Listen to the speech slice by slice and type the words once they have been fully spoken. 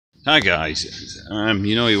Hi guys,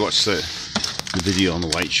 you know you watched the video on the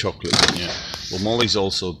white chocolate, didn't you? Well, Molly's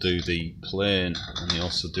also do the plain and they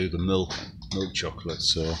also do the milk chocolate,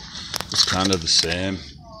 so it's kind of the same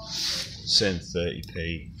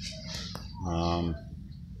 30p.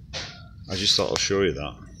 I just thought I'll show you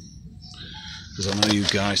that because I know you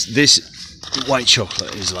guys, this white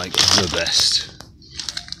chocolate is like the best.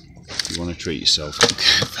 If you want to treat yourself, get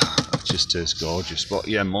that. It just tastes gorgeous. But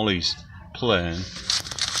yeah, Molly's plain.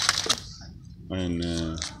 And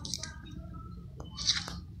then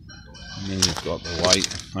you've got the white.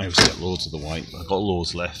 I always get loads of the white, but I've got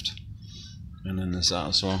loads left. And then there's that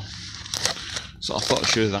as well. So I thought I'd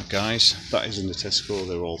show you that, guys. That is in the Tesco.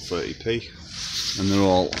 They're all 30p. And they're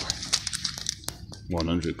all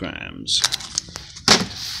 100 grams.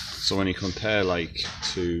 So when you compare like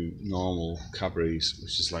to normal Cadbury's,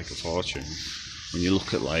 which is like a fortune, when you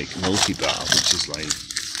look at like Milky Bar, which is like,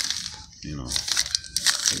 you know,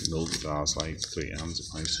 Milky Bar's like £3 a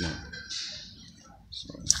price, isn't it?